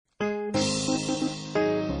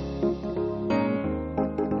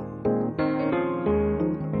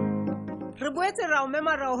boetse ra o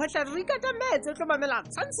memara ho hla re ikatametse tlo mamela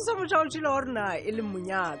tshwantsho sa motjhaotši le horna e le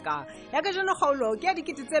Monyaka ya ka jana kgaolo ke ya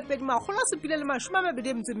dikete tse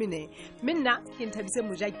 2024 mme nna ke Nthabise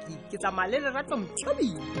Mojaki ke tsamaya le Lerato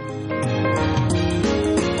Mthobile.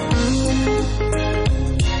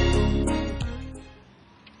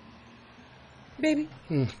 Baby,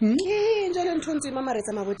 ke njalo nthontswe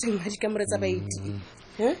mamaretsa maboteng ha dikamoretsa baeti.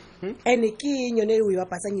 Ene ke nyone o iwa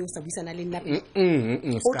patsa nyo sa buisana le nna.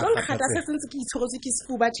 O tlo khata se sentse ke itshogotse ke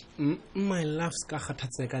sefuba tje. My love ska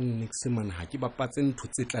kgathatse ka next man ha ke bapatse ntho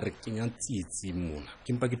tse tla re kenya tsietsi mona.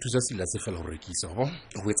 Ke mpa ke thusa sila se fela ho rekisa ho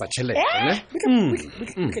etsa tšhelete ne.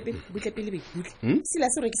 Butle pele be. Sila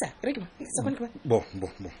se rekisa. Rekisa sa kone. Bo.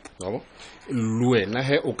 Yabo. Luena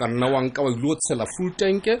he o ka nna wa nka wa ilo tshela full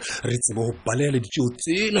tank re tsebe ho balele ditjeo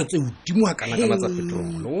tsena tse hodimo ha kana ka tsa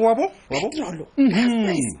petrol. Wabo.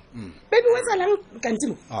 Baby what's alang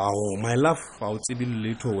kantimo? Oh my love, fa o tsebe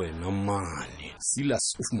letho wena mane.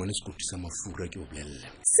 Silas o fumane sekoti sa mafura ke o bolelle.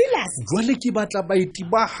 Silas jwale ke batla baeti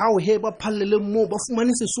ba hao he ba phallele mo ba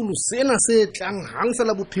fumane sesolo sena se tlang hang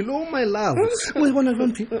fela bophelo my love. O e bona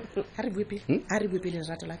jwang phi? Ha re bue pele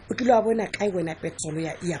Lerato la. O tlilo a bona kae wena petrol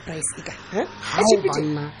ya price eka? Ha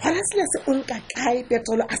bana. Hala Silas o nka kae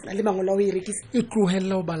petrol a sna le mangola o e rekisa? E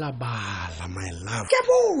tlohella o bala my love. Ke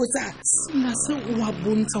botsa. Silas o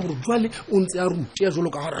bontsha hore jwale o ntse a rutia jolo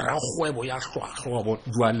ka ra kgwebo ya hlwahlwa bo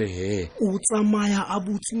jwale he o tsamaya a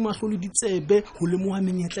butsi mahlo le ditsebe ho le moa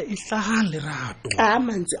menyetla e hlaha Lerato ka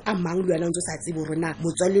mantswe a mang le wena ntse sa tsebe rona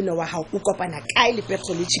motswaleno wa hao o kopana kae le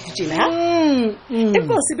petrol e chipitjena ha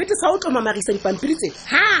empa o sebete sa o tlo mamarisa dipampiri tse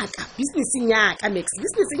ha ka business nya ka max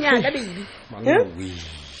business nya ka baby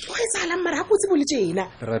o etsala mara ha botse bole tjena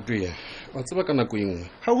Lerato ye wa tseba ka nako engwe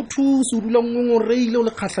ha o thuso o dula ngongoreile o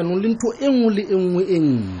le kgahlanong le ntho engwe le engwe e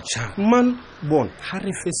ntjha man bona ha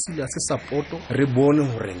re fesila se supporto re bone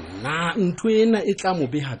hore na ntho ena e tla mo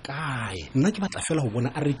beha kae nna ke batla fela ho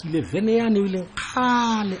bona a rekile vene yane o ile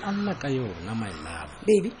khale alla ka yona my love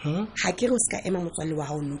baby ha ke re o ska ema motswalle wa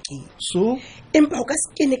hao nokeng so empa o ka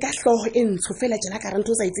skene ka hloho e ntsho fela jela ka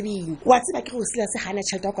rantho sa itsebeng wa tseba ke go sila se hana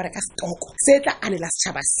tšhelete ya go reka stoko se tla anela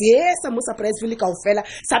setšhaba se sa mo surprise vile ka o fela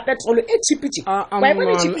sa petrol e chipitši wa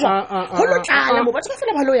bona chipitši go lo tlala mo batho ba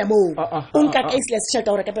fela ba lo ya mo o nka ka isila se tšhelete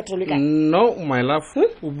ya go reka petrol ka no my love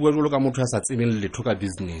o bua jolo ka motho ya sa tsebeng letho ka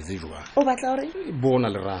business jwa o batla hore bona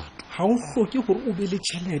Lerato ha o hloke hore o be le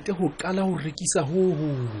tšhelete ho qala ho rekisa ho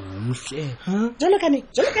hle jolo kane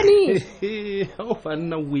ha o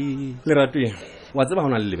fanna we Lerato ye wa tseba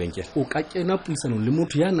hona le lebenke o ka kena puisano le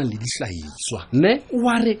motho ya nang le dihlahiswa ne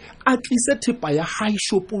wa re a tlise thepa ya high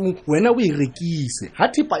shopong wena o e rekise ha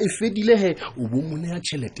thepa e fedile he o bo mone ya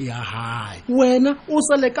tšhelete ya hae wena o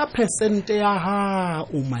sa le ka percent ya ha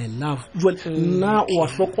o my love jwale nna o a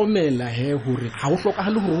hlokomela he hore ha o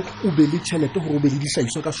hlokahale hore o be le tšhelete hore o be le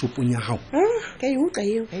dihlahiswa ka shopong ya hao ka e utlwa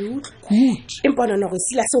good empa nna go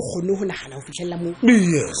sila se o kgone ho nagana ho fihlella mo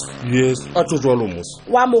yes a tsojwalo mos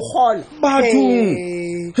wa mogolo batho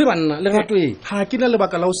he banna Lerato e ha ke na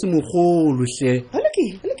lebaka la o se mogolo hle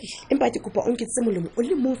Haleki empa ke kopa o nketse molemo o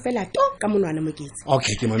le mo fela to ka monwana moketse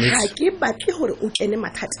okay ke mametse ha ke batle hore o kene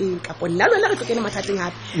mathateng kapo nna lona re tlo kene mathateng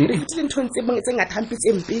hape re fitlile nthong tse bang tse ngathampi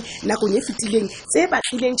tse mpe nakong e fitileng tse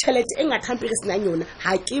batlileng tšhelete e ngathampi re sena yona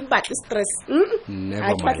ha ke batle stress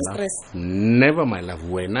never my love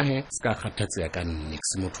wena he ska kgathatse ya ka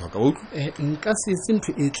next motho wa ka o nka se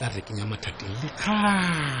ntho e tla re kenya mathateng le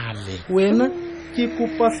khale wena ke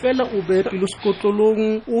kopa fela o be pelo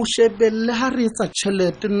sekotlolong o shebelle ha re etsa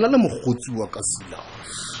tšhelete nna le mogotsi wa ka sila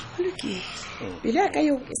Bila ka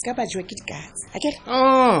yo iska ba jwa ke dikatse akere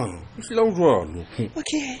e fela o jwalo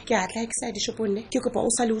okay ke a tla excited shopong ne ke kopa o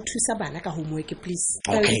sa le o thusa bana ka homework please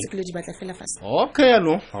okay ke le di batla fela fast okay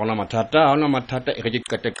no ha ona mathata e re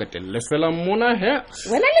ke qetelle fela mona he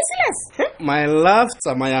wena le Silas my love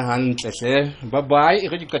tsamaya hantle hle bye bye e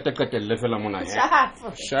re ke qetelle fela mona he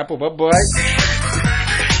sharp bye bye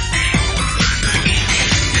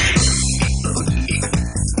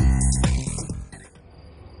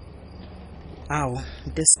Awa,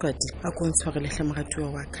 deskwati a ko ntshwarele hle moratuwa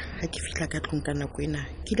wa ka ha ke fihla ka tlong ka nako ena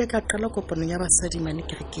ke ile ka qala kopano ya basadi mane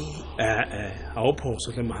kerekeng ha o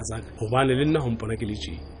phoso hle mahazaka hobane le nna ho mpona ke le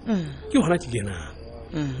tje ke hona ke kena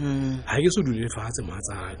ha ke so dule fatshe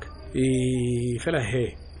mahazaka fela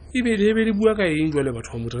he e be le bua ka eng jwale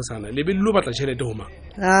batho ba motirisana le be lo batla tšhelete ho mang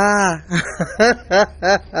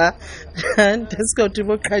Deskwati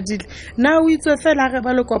bo khadile na o itse fela re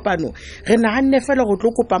ba le kopano re nahanne fela go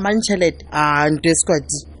tlo kopa mantšhelete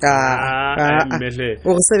Deskwati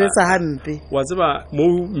o re sebetsa hampe wa tseba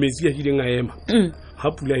mo metsi a kileng a ema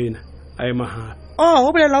ha pula ena a ema ha Oh,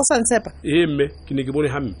 ho bolela o sa ntshepa. Mme ke ne ke bone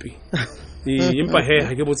hampe. Empa he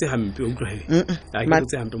ha ke botse hampe o utlwa he. Ha ke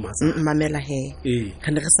botse hampe mohatsa. Mamela he.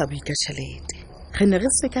 Re ne re sa buika tšhelete. Re ne re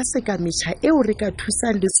seka metjha eo re ka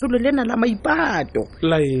thusang letsholo lena la maipato.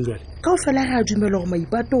 La eng jwale? Kaofela re a dumela hore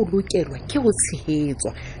maipato o lokelwa ke ho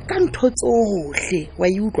tshehetswa ka ntho tsohle wa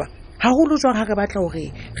e utlwa. Haholo jwang ha re batla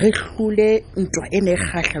hore re hlole ntwa ena e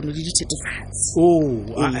kgahlano le dithethefatsi.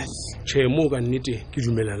 Tjhe mo ka nnete ke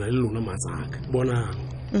dumelana le lona matsaka. Bonang.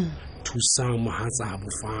 Thusang mohatsa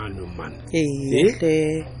bofano man.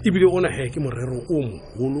 Ebile ona he ke morero o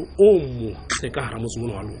moholo o motle ka hara motse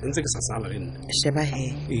mona wa lona ntse ke sa sala le nna. Sheba he.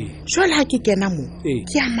 Jwale ha ke kena mo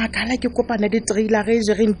ke a makala ke kopana le trailer e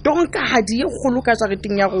jereng tonkahadi e kgolo ka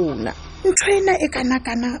jareteng ya rona. Ntho ena e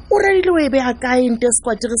kana o radile o e beha kae nte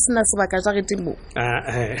squad re sena sebaka jareteng mo.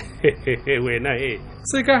 Wena he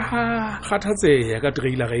se ka ha kgathatseha ka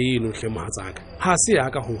trailer eno hle mohatsaka. Ha se ya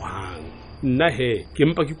ka ho hang. Nna he ke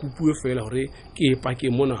mpa ke kupuwe fela hore ke pake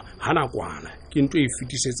mona hana kwana ke ntwe e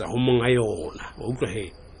fitisetsa ho monga yona wa utlwa he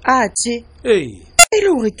athe ile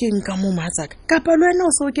hore ke nka mo matsaka kapa le wena o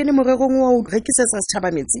se o kene morerong wa o rekisetsa setjhaba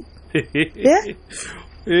metsi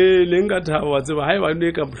le nka thawa tseba ha e ba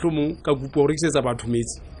ne ka bohlomong ka kupuwa hore rekisetsa batho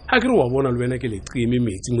metsi ha ke re wa bona le wena ke le qime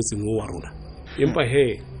metsi motseng wa rona empa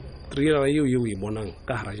he trailer eo e bonang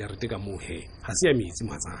ka hara jarete ka mo he ha se ya metsi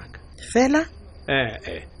matsaka fela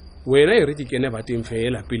wena e re ke kene bateng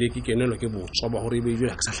fela pele ke kenelwa ke botswa ba hore be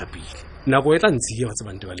jula ke sa hlapile nako e tla ntshiya ba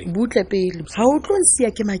tsebang tebale butle pele ha o tlo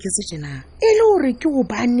nsiya ke maketse tjena e le hore ke go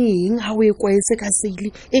baneng ha o e kwaetse ka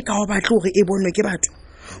seile e ka o batla hore e bonwe ke batho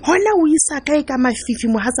hona o isa kae ka mafifi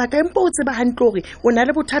mohatsa ka empa o tseba hantle hore o na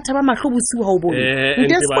le bothata ba mahlo bosiu ha o bone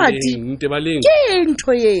ntebaleng ke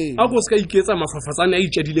ntho ye a go se ka iketsa mafafatsane a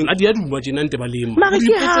itjadileng a dia duma tjena ntebaleng mara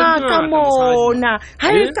ke ha ka mona ha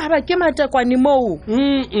e ka ba ke matakwane moo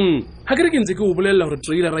ha ke re ke ntse ke o bolella hore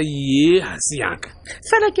trailer ye ha se yaka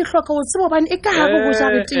fela ke hloka ho tseba bane e ka ha go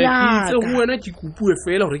jarete ya ka ho wena ke kupuwe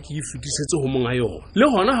fela hore ke e fetisetse ho monga yona le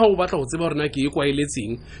hona ha o batla ho tseba hore na ke e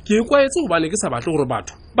kwaeletseng ke e kwaetse hobane ke sa batle hore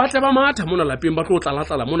batho ba tla ba matha mona lapeng ba tlo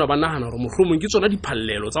tlalatla mona ba nahana hore mohlomong ke tsona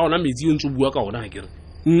diphallelo tsa ona metsi e ntse bua ka ona ha ke re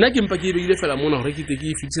nna ke mpa ke e beile fela mona hore ke ke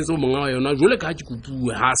e fetisetse ho monga yona jole ka ha ke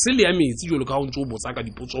kupuwe ha se le ya metsi jole ka ho ntse o botsa ka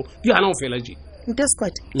dipotso di hana ho fela je nte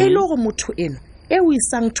squad e le hore motho eno e o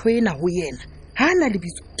isang thoena ho yena ha na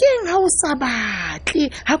lebitso keng ha o sa batle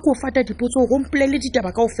ha ko fata dipotso go mpolele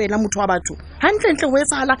ditaba kaofela motho wa batho hantle ho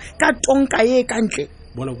etsahala ka tonka e kantle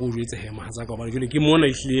bona go jwetse he mahatsa ka ba jole ke mona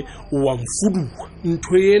ihle o wa mfuduwa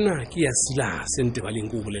ntho ena ke ya sila sente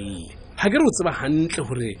baleng go bolelle ha ke re o tseba hantle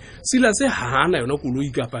hore sila se hana yona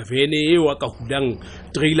koloi kapa vene eo a ka hulang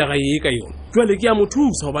trailer e ka yona jwale ke ya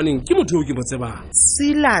mothusa hobaneng ke motho o ke botseba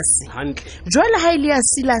Silas hantle jwale ha ile ya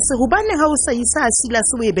Silas hobaneng ha o sa isa Silas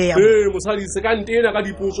o e beya mosadi se ka ntena ka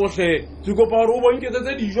dipotso hle ke kopa hore o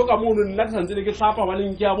bonketse dijo ka mono nna ke santse ke hlapa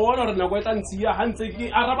baneng ke a bona hore nako e tla ntsiya hantse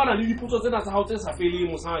ke arabana le dipotso tsena tsa hao tse sa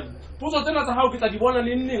feleng mosadi potso tsena tsa hao ke tla di bona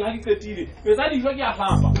le nneng ha di qetile etsa dijo ke a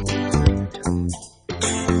hlapa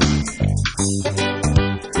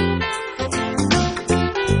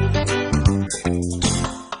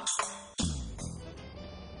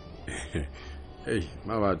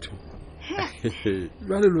Mabatho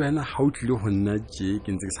jwale le wena ha o tlile go nna tje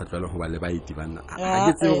ke ntse ke sa tlwele go ba le baeti banna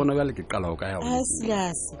a ke tsebe gona jwale ke qala go ka ya go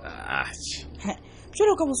Silas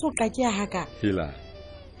jwale ka boso ka ke ya haka hela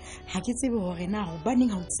ha ke tsebe hore na ho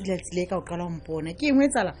baneng ha o tsile ka o qala ho mpona ke engwe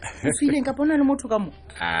tsala o feeling ka bona le motho ka mo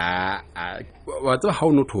wa tseba ha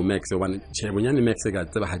o no to Max one che bonyane Max ka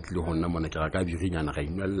tseba ha tlile go nna mona ke ra ka birinyana ga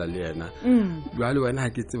inwella le yena jwale wena ha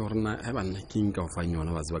ke tsebe hore na ha banna ke nka o fa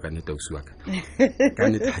nyona wa tseba ka neta o suwa ka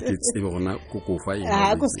neta ha ke tsebe hore na ko fa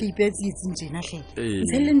ina go skipetse itseng jena hle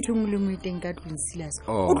ntse ntho ngwe le ngwe teng ka tlung Silas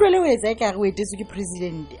o tlwele o etsa ka re o etetse ke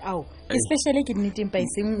president ao especially ke nneteng pa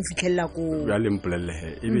iseng o fitlhella ko jwale mpolelle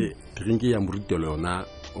he ebe drink ya morutelo yona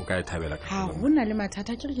o ka e thabela ka ha hona le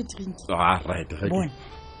mathata ke re ke drink right bona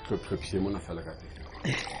tlo mona fela ka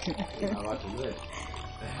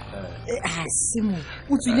simo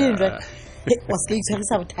o tswile jwa wa se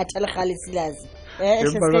itshwarisa bothata le gale Silas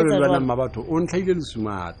hle mabatho o ntlhaile le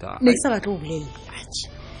sumata ne sa batlo o bolela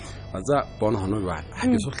wa tsa bona hona jwale ha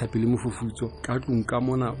ke so hlapile mofufutso ka tlung ka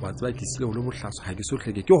mona wa tseba ke sile go le bohlaso ha ke so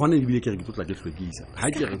hleke ke hona ebile ke re ke tla ke hlwekisa ha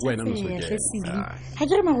ke re wena no soke ha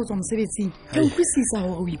ke re magotso mosebetsing ke utlwisisa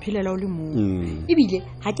hore o iphelela o le mo ebile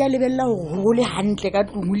ha ke a lebella hore go le hantle ka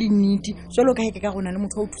tlung le nniti jalo ka heke ka gona le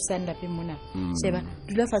motho o thusang lapeng mona sheba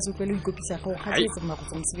dula fatshe o tlele o ikopisa go ga se tse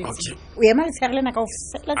magotso mosebetsing o ema le tsherele na ka o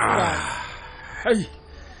fela tsela hai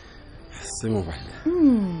se mo ba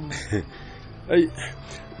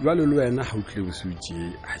jwale le wena ha o tle o se utse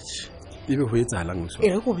ebe ho etsahalang so e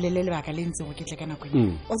re go bolele lebaka le ntse go ke tle ka nako e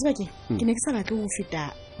o tseba ke ne ke sa batle go feta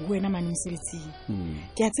go wena mane mosebetsing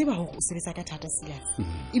ke a tseba go sebetsa ka thata Silas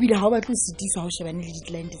ebile ha o batla go sitiswa go shebane le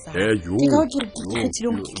di-client tsa ke ka ke kgethile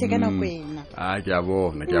go ke tle ka nako ena ke a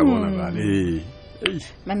bona bale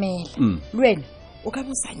mamela le wena o ka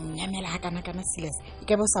bo sa nyamela ha kana Silas e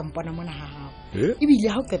ka bo sa mpona mona ha hao ebile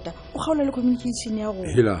ha o qeta o kgaola le communication ya go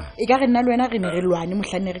e ka re nna le wena re ne re lwane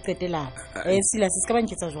mohlane re qetelana Silas se ka ba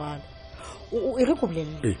nketsa jwalo e re go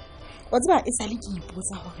bolelle o tseba e sale ke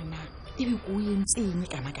ipotsa gore na ebe go yentseng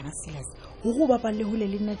kana Silas go bapalle ho le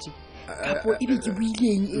nna je kapo ebe ke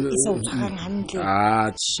buileng e sa o tshwarang hantle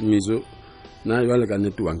mizo na jwale ka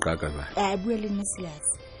nnete wa nqaka ba bua le nna Silas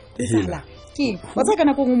sala ke wa tsaka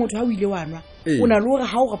na go motho ha o ile wanwa o na le hore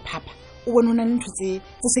ha o re phapa o bona hona le ntho tse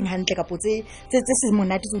seng hantle kapo tse se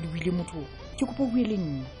monate tse o di buile motho ke kopa bua le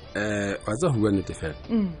nna wa tsa ho bua nnete fela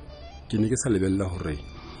ke ne ke sa lebella hore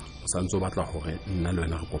o santse o batla hore nna le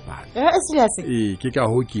wena re kopane Silas ke ka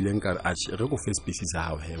ho ke ileng ka re go face space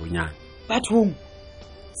sa hao he o nyane bathong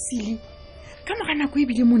sili ka mo kana go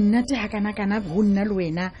ebile monate ha kana ho nna le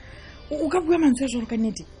wena o ka bua mantswe jalo ka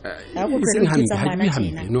nnete ha go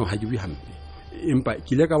hampe no ha ke bue hampe empa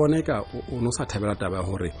ke ile ka bona eka o no sa thabela taba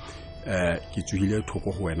hore ke tsuhile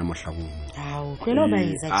thoko go wena mohlangong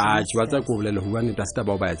ke batla go bolela ho bane ta sta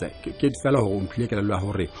ba ba etsa ke fela hore o mphile ke la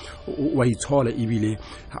hore wa itshola ebile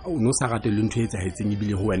o no sa rate le ntho e etsahetseng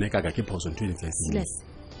ebile ho wena ka ke phoso ntho e etsahetseng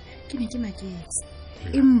ke ne ke maketse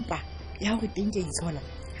empa ya hore teng ke itshola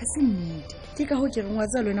ha se nnete ke ka ho ke rengwa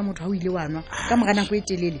tsa lona motho ha o ile wanwa ka morana go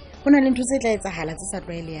etelele hona le ntho tse tla etsahala tse sa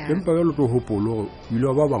tlwaelehang empa ga lo tlo hopolo o ile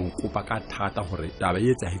ba bang kopa ka thata hore taba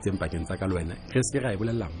e etsahetseng pakeng tsa ka le wena re se ra e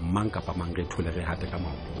bolella mang kapa mang re thole re hate ka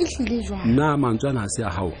maoto e hlile jwang na mantswana se a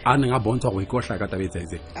hao a neng a bontsha go ikotla ka taba e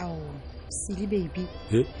etsahetseng Sili baby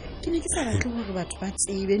ke ne ke sa batle hore batho ba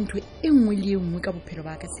tsebe ntho e nngwe le e nngwe ka bophelo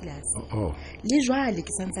ba ka Silas le jwale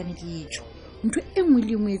ke santsane ke etsho ntho e nngwe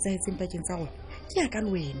le nngwe e etsahetseng pakeng tsa rona ke ya ka le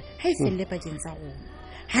wena ha e felle pakeng tsa rona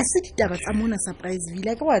ha se ditaba tsa mona surprise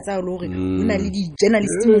villa ke wa tsa le hore hona le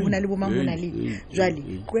di-journalist mo hona le bo mang hona le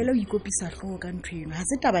jwale kwela o ikopisa hlooho ka ntho eno ha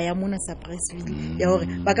se taba ya mona surprise villa ya hore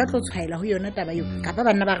ba ka tlo tshwaela ho yona taba eo kapa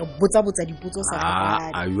banna ba re botsa dipotso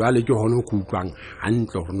sa jwale ke hona go utlwang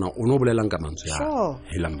hantle hore o no bolelang ka mantswe ya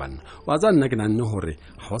helang banna wa tsa nna ke nanne hore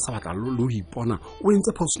ha o sa batla lo ho ipona o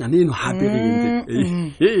entse phosonyana eno hape re entse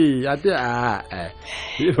ate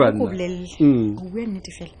e banna o bua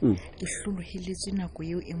nnete fela ke hlolohelletswe nako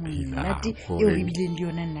eo e monate eo re bileng le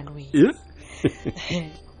yona nna le wena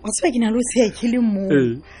wa tseba ke na le o tsheya ke le moo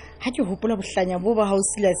ha ke hopola bohlanya bo ba hao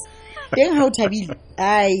Silas teng ha o thabile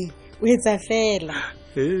o etsa fela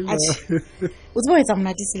o tseba o etsa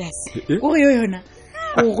monate Silas o re yona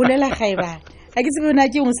o rolela kgaeba ha ke tsebe na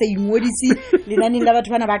ke o sa ingodisi lenaneng la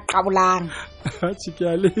batho bana ba qabolang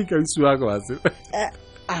tshikale ka isuwa ka batse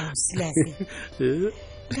Silas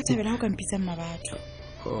ka thabela ho ka mpitsang mabatho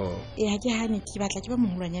ha ke hane ke batla ke ba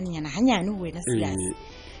moholwanyana hanyane ho wena Silas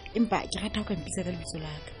empa ke rata ho ka mpitsa ka lebitso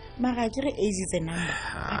la ka mara ke re age is a number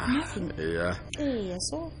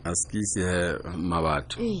so askise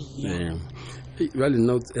mabatho jwale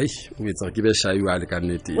nna o etsa ke be shy wa le ka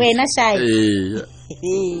nnete wena shy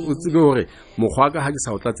o tsebe hore mokgwa ka ha ke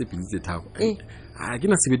sa o tlatse pilitse thako ha ke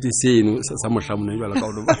na sebete seno sa mohlamone jwala ka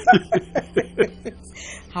o lo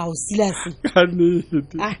ha o Silas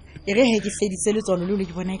e re he ke feditse le tsona le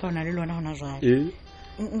ke bona e ka ona le lona hona jwale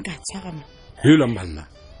nka tshwara mo helang banna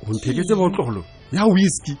o ntheketse ba tlogolo ya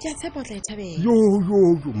whiskey ke tshepa tla ithabela yo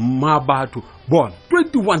mabatho bona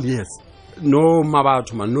 21 years no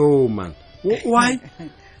mabatho man no man why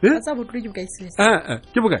tsa botlo ke buka Silas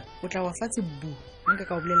ke buka o tla wa fatse bu nka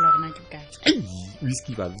ka o bolella hore na ke buka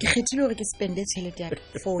whiskey ba ke khethile hore ke spende tšhelete ya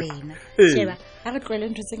for wena sheba ha re tlwele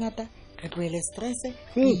ntho tse ngata re tlohele stress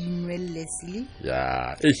ke inwelle sili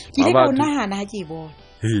ke le go nahana ha ke e bona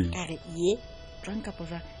ka re jwang kapo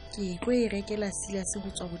jwang ke tlo e rekela Silas go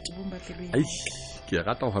tswa botebong ba pelo ya ke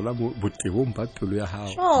rata ho hona botebong ba pelo ya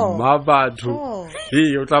hao mabatho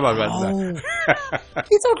o tla ba batla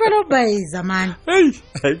ke tso tlelo ba zaman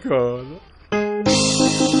ai khona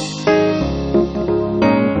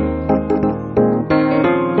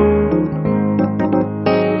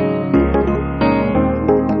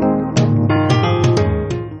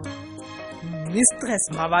stress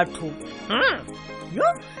mabatho yo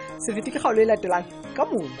se fete ke kgaolo e latelang ka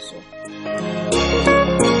moso